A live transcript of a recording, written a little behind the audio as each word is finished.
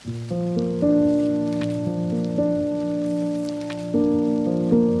Luke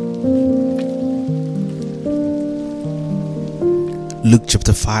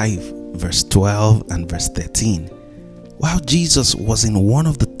chapter 5, verse 12 and verse 13. While Jesus was in one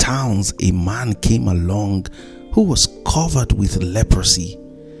of the towns, a man came along who was covered with leprosy.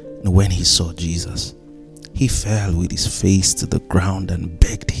 And when he saw Jesus, he fell with his face to the ground and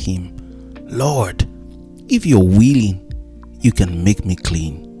begged him, "Lord, if you're willing, you can make me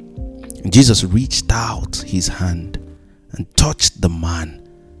clean." And Jesus reached out his hand and touched the man.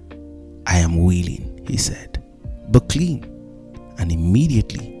 "I am willing," he said, "but clean." And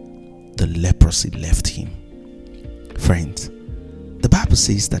immediately the leprosy left him. Friends, the Bible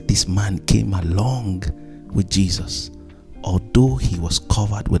says that this man came along with Jesus, although he was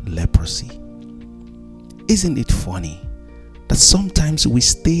covered with leprosy. Isn't it funny that sometimes we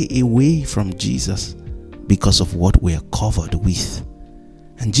stay away from Jesus because of what we are covered with?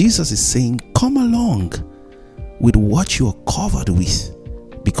 And Jesus is saying, come along with what you are covered with,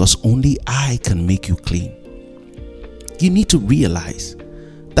 because only I can make you clean. You need to realize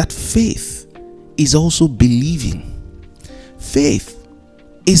that faith is also believing. Faith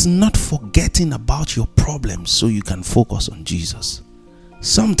is not forgetting about your problems so you can focus on Jesus.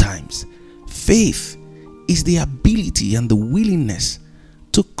 Sometimes faith is the ability and the willingness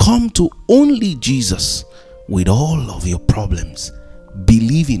to come to only Jesus with all of your problems,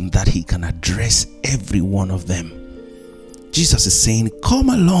 believing that he can address every one of them. Jesus is saying, come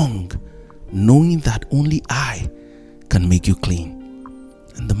along, knowing that only I can make you clean.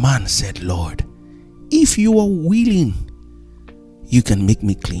 And the man said, "Lord, if you are willing, you can make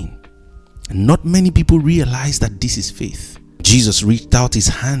me clean." And not many people realize that this is faith. Jesus reached out his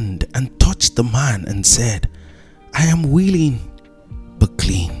hand and touched the man and said, "I am willing, but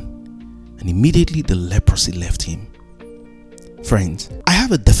clean." And immediately the leprosy left him. Friends, I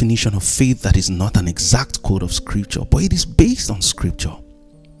have a definition of faith that is not an exact quote of scripture, but it is based on scripture.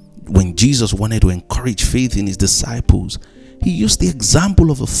 When Jesus wanted to encourage faith in his disciples, he used the example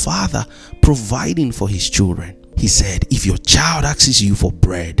of a father providing for his children. He said, if your child asks you for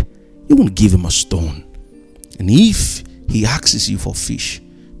bread, you won't give him a stone. And if he asks you for fish,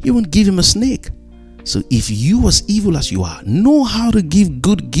 you won't give him a snake. So if you, as evil as you are, know how to give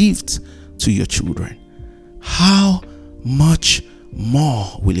good gifts to your children, how much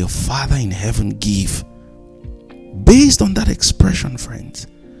more will your Father in heaven give? Based on that expression, friends,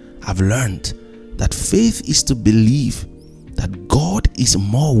 I've learned that faith is to believe that God is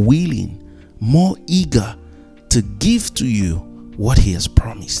more willing, more eager to give to you what he has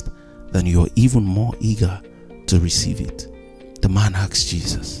promised than you're even more eager to receive it. The man asked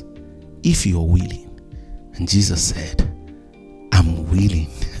Jesus, "If you're willing," and Jesus said, "I'm willing."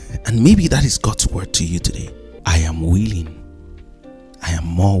 And maybe that is God's word to you today. I am willing. I am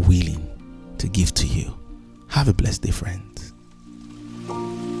more willing to give to you. Have a blessed day, friends.